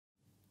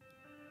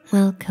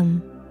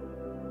Welcome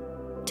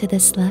to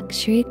this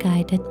luxury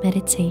guided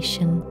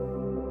meditation,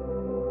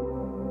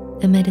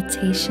 a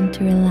meditation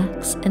to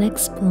relax and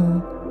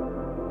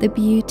explore the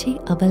beauty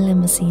of a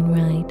limousine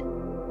ride.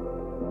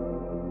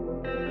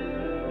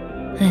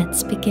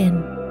 Let's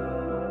begin.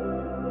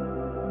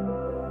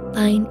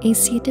 Find a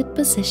seated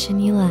position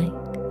you like,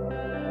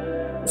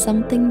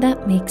 something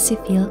that makes you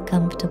feel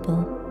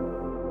comfortable.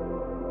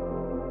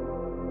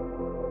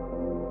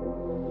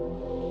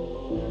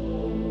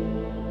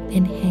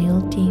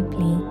 Inhale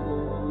deeply.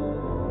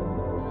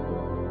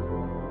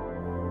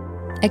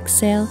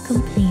 Exhale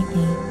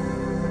completely.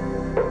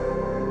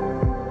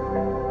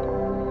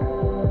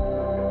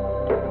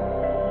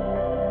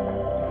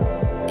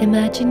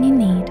 Imagine you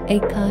need a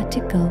car to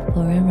go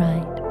for a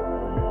ride,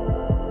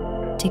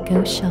 to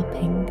go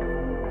shopping,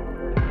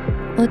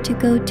 or to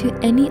go to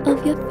any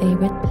of your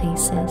favorite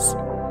places.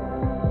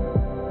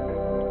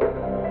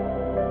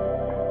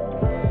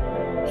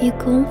 You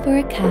call for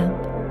a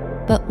cab,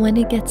 but when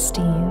it gets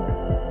to you,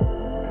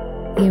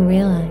 you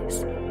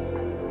realize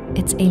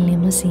it's a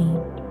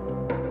limousine.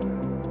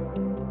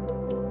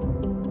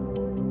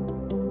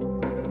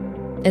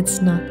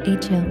 It's not a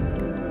joke.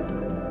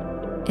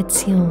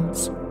 It's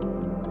yours.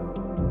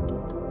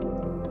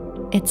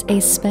 It's a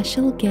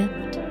special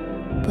gift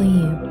for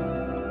you.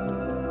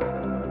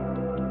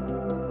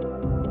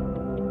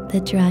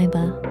 The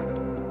driver,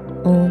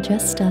 all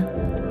dressed up,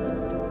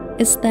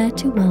 is there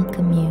to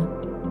welcome you.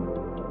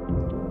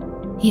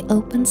 He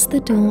opens the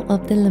door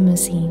of the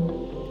limousine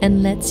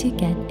and lets you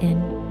get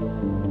in.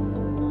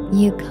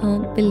 You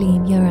can't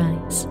believe your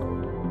eyes.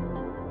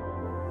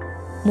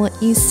 What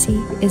you see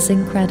is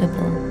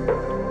incredible.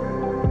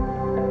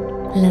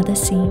 Leather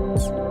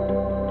seats,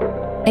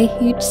 a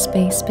huge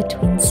space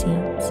between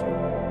seats.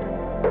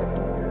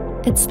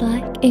 It's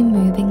like a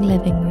moving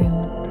living room.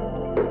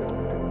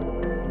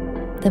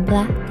 The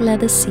black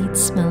leather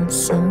seats smell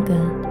so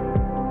good.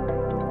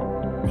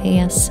 They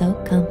are so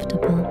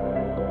comfortable.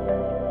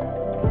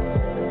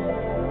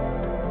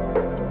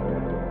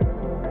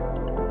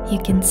 You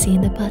can see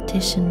the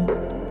partition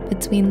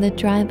between the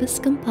driver's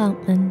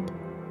compartment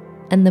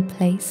and the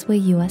place where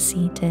you are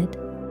seated.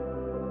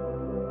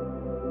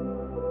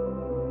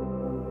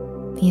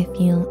 You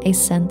feel a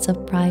sense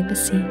of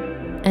privacy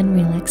and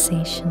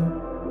relaxation.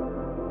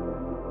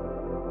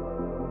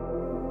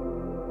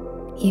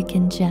 You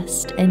can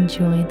just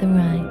enjoy the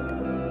ride.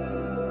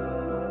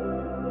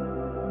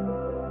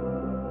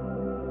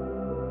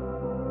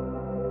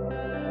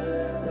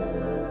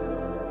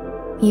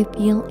 You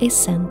feel a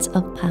sense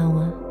of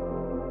power,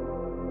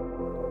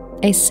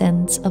 a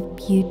sense of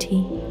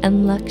beauty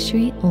and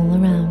luxury all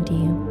around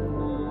you.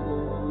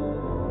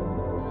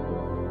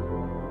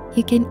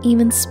 You can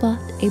even spot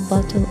a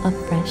bottle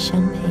of fresh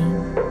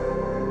champagne,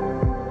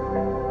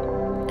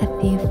 a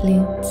few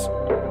flutes,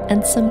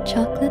 and some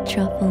chocolate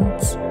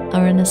truffles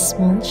are on a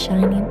small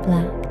shiny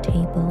black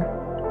table.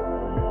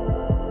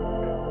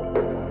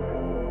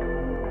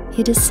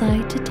 You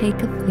decide to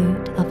take a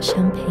flute of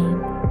champagne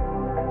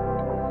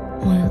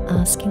while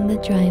asking the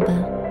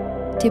driver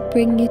to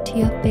bring you to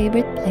your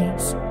favorite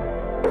place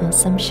for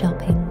some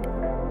shopping.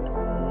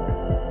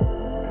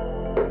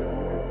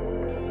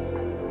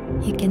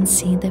 You can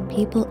see the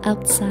people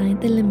outside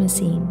the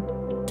limousine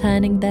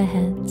turning their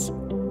heads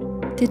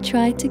to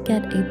try to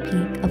get a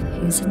peek of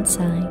who's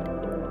inside,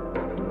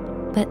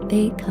 but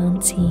they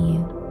can't see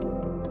you.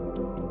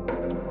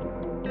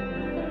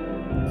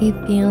 You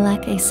feel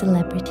like a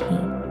celebrity.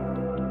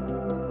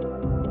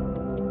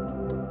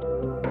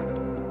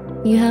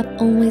 You have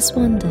always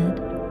wondered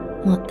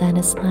what that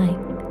is like.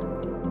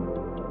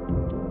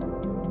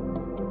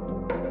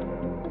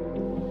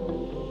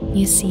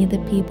 You see the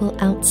people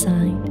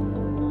outside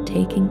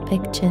taking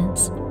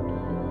pictures.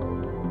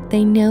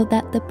 They know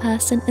that the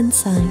person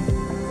inside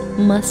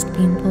must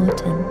be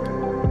important.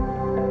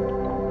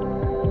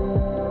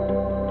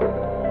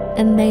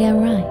 And they are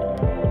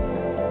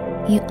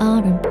right. You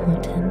are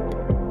important.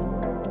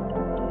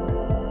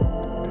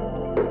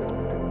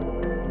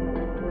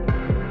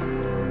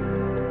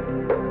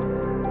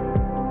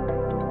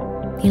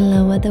 You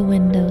lower the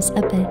windows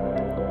a bit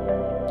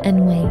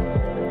and wave.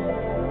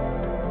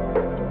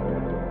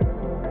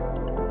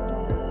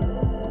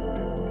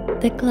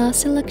 The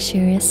glassy,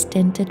 luxurious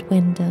tinted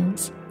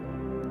windows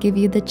give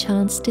you the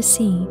chance to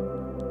see,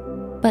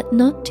 but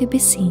not to be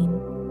seen,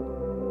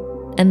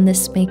 and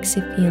this makes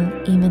you feel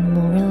even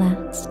more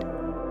relaxed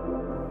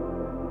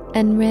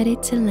and ready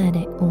to let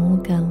it all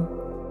go.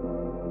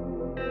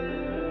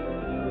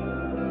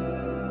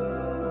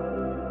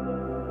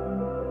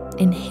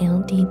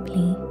 Inhale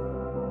deeply.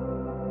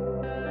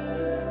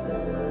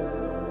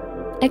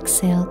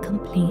 Exhale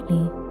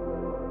completely.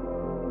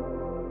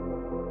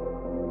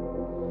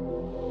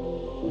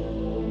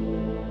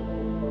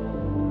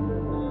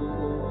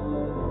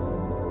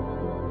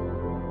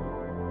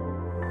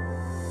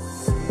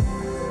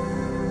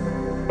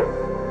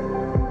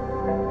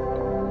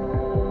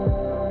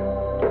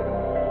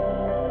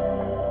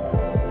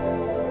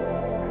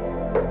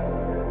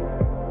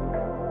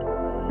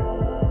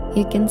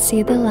 You can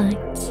see the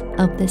lights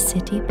of the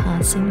city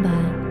passing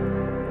by.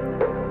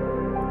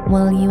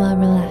 while you are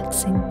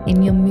relaxing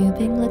in your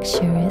moving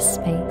luxurious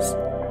space.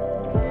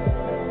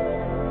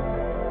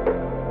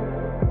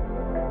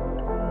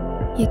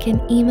 You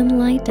can even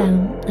lie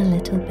down a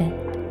little bit.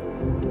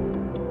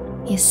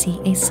 You see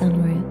a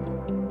sunroof.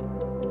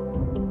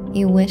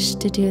 You wish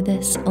to do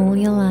this all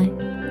your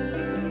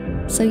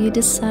life, so you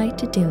decide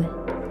to do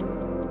it.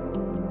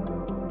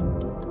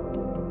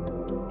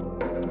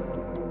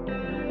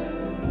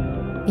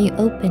 You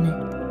open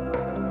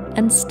it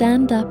and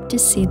stand up to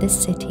see the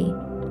city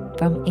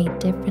from a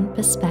different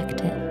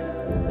perspective.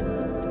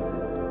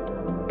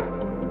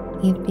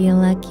 You feel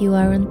like you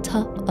are on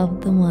top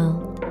of the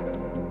world.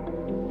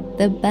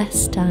 The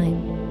best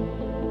time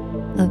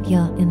of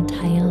your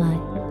entire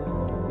life.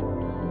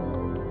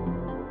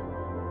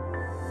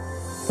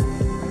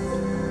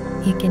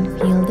 You can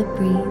feel the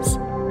breeze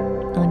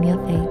on your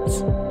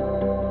face,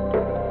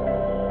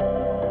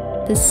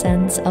 the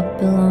sense of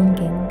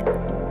belonging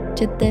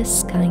to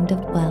this kind of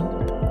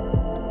world.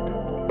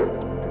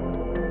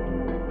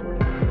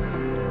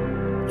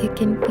 You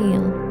can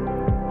feel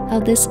how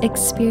this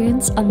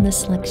experience on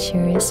this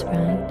luxurious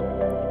ride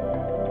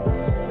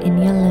in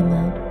your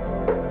limo,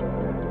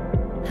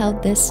 how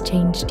this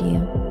changed you,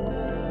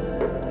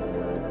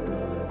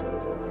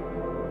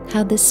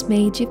 how this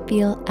made you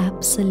feel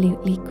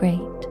absolutely great,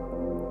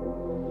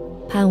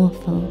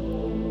 powerful,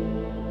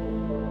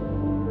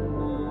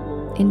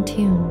 in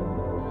tune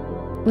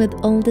with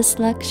all this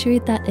luxury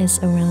that is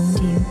around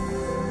you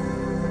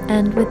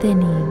and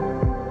within you.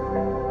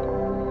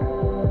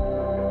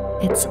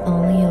 It's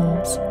all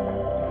yours.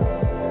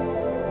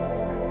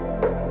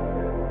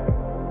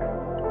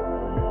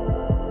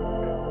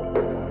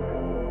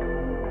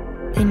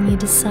 Then you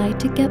decide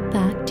to get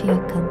back to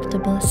your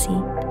comfortable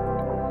seat.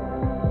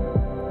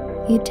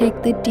 You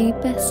take the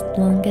deepest,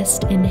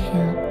 longest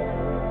inhale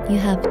you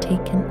have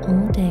taken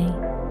all day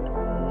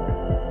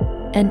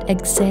and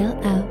exhale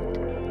out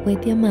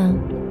with your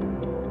mouth,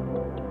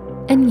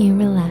 and you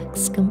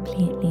relax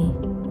completely.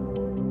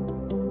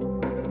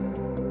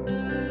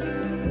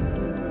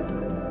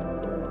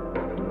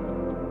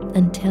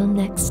 Until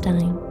next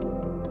time,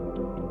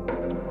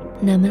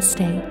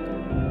 Namaste.